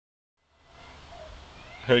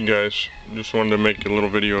Hey guys, just wanted to make a little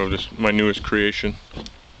video of this, my newest creation.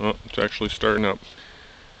 Well, it's actually starting up.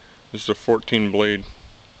 This is a 14 blade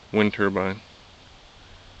wind turbine.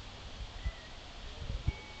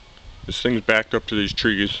 This thing's backed up to these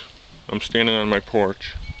trees. I'm standing on my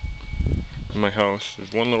porch in my house.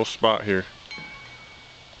 There's one little spot here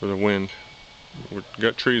for the wind. We've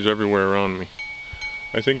got trees everywhere around me.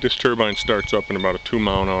 I think this turbine starts up in about a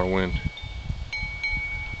 2-mile-an-hour wind.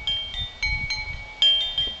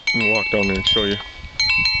 Let me walk down there and show you.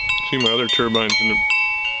 See my other turbines in the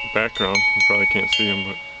background. You probably can't see them,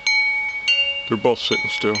 but they're both sitting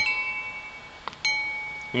still.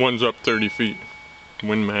 One's up 30 feet,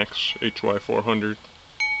 Wind Max HY 400.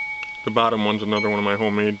 The bottom one's another one of my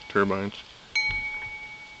homemade turbines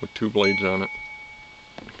with 2 blades on it.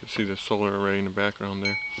 You can see the solar array in the background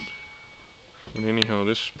there. But anyhow,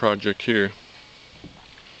 this project here,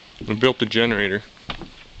 I built the generator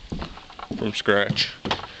from scratch.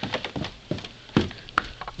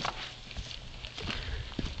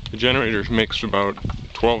 The generator makes about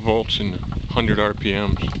 12 volts and 100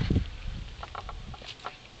 RPMs.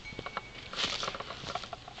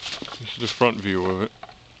 This is the front view of it.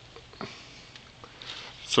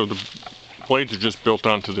 So the blades are just built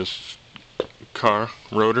onto this car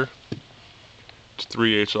rotor. It's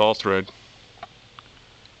 3/8 all thread,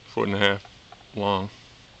 1.5 feet long.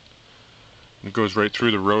 And it goes right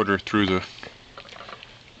through the rotor, through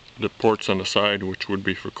the ports on the side, which would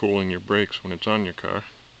be for cooling your brakes when it's on your car.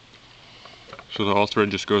 So the all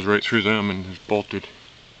thread just goes right through them and is bolted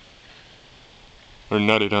or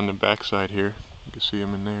nutted on the back side here. You can see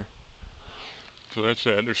them in there. So that's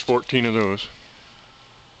that. There's 14 of those.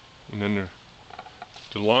 And then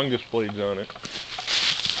the longest blades on it,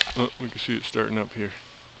 oh, we can see it starting up here.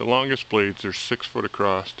 The longest blades are 6 foot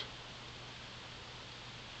across.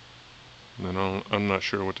 And then I'm not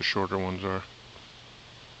sure what the shorter ones are.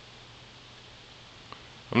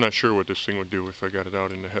 I'm not sure what this thing would do if I got it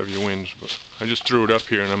out into heavy winds, but I just threw it up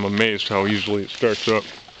here and I'm amazed how easily it starts up.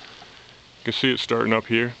 You can see it starting up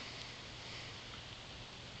here.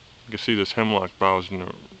 You can see this hemlock boughs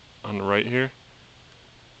on the right here.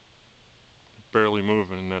 Barely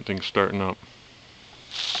moving and that thing's starting up.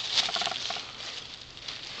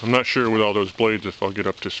 I'm not sure with all those blades if I'll get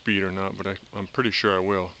up to speed or not, but I'm pretty sure I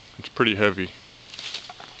will. It's pretty heavy.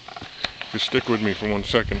 Just stick with me for 1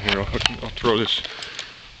 second here. I'll throw this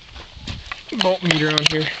voltmeter on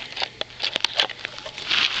here.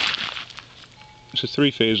 It's a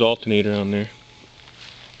 3-phase alternator on there.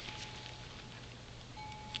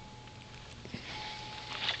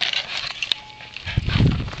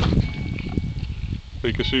 So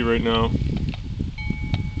you can see right now,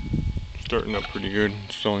 it's starting up pretty good.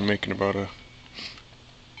 It's only making about it's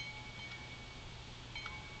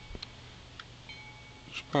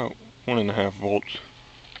about 1.5 volts.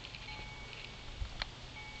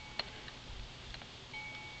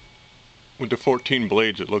 With the 14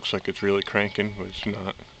 blades, it looks like it's really cranking, but it's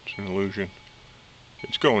not. It's an illusion.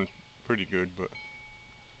 It's going pretty good, but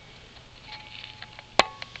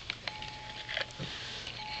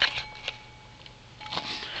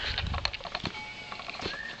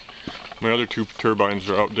my other 2 turbines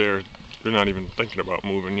are out there. They're not even thinking about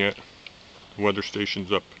moving yet. The weather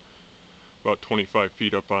station's up about 25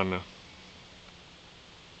 feet up on the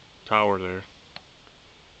tower there.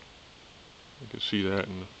 You can see that,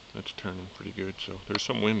 and that's turning pretty good. So there's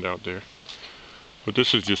some wind out there. But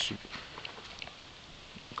this is just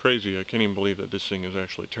crazy. I can't even believe that this thing is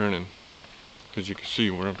actually turning. As you can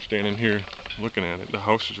see where I'm standing here looking at it, the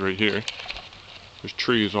house is right here. There's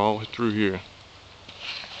trees all through here.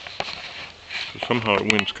 So somehow the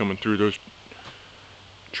wind's coming through those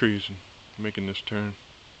trees and making this turn.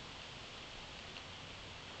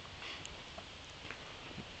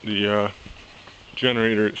 The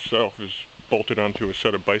generator itself is bolted onto a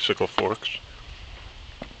set of bicycle forks.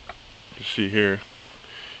 You can see here,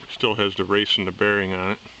 it still has the race and the bearing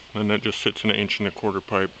on it, and that just sits in an 1.25-inch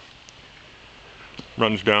pipe.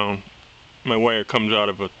 Runs down. My wire comes out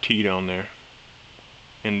of a T down there,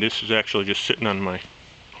 and this is actually just sitting on my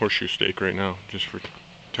horseshoe stake right now, just for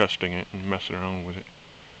testing it and messing around with it.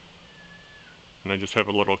 And I just have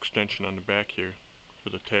a little extension on the back here for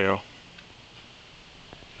the tail.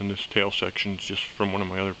 And this tail section is just from one of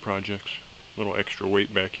my other projects. A little extra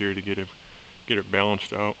weight back here to get it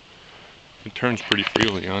balanced out. It turns pretty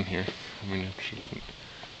freely on here. I mean,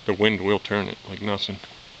 the wind will turn it like nothing.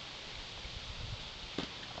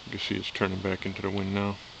 You can see it's turning back into the wind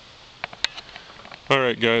now.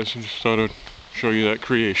 Alright guys, I just thought I'd show you that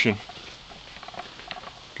creation.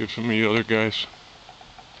 Give some of you other guys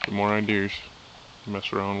some more ideas to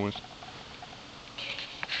mess around with.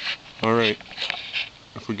 Alright.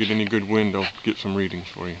 If we we get any good wind, I'll get some readings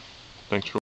for you. Thanks for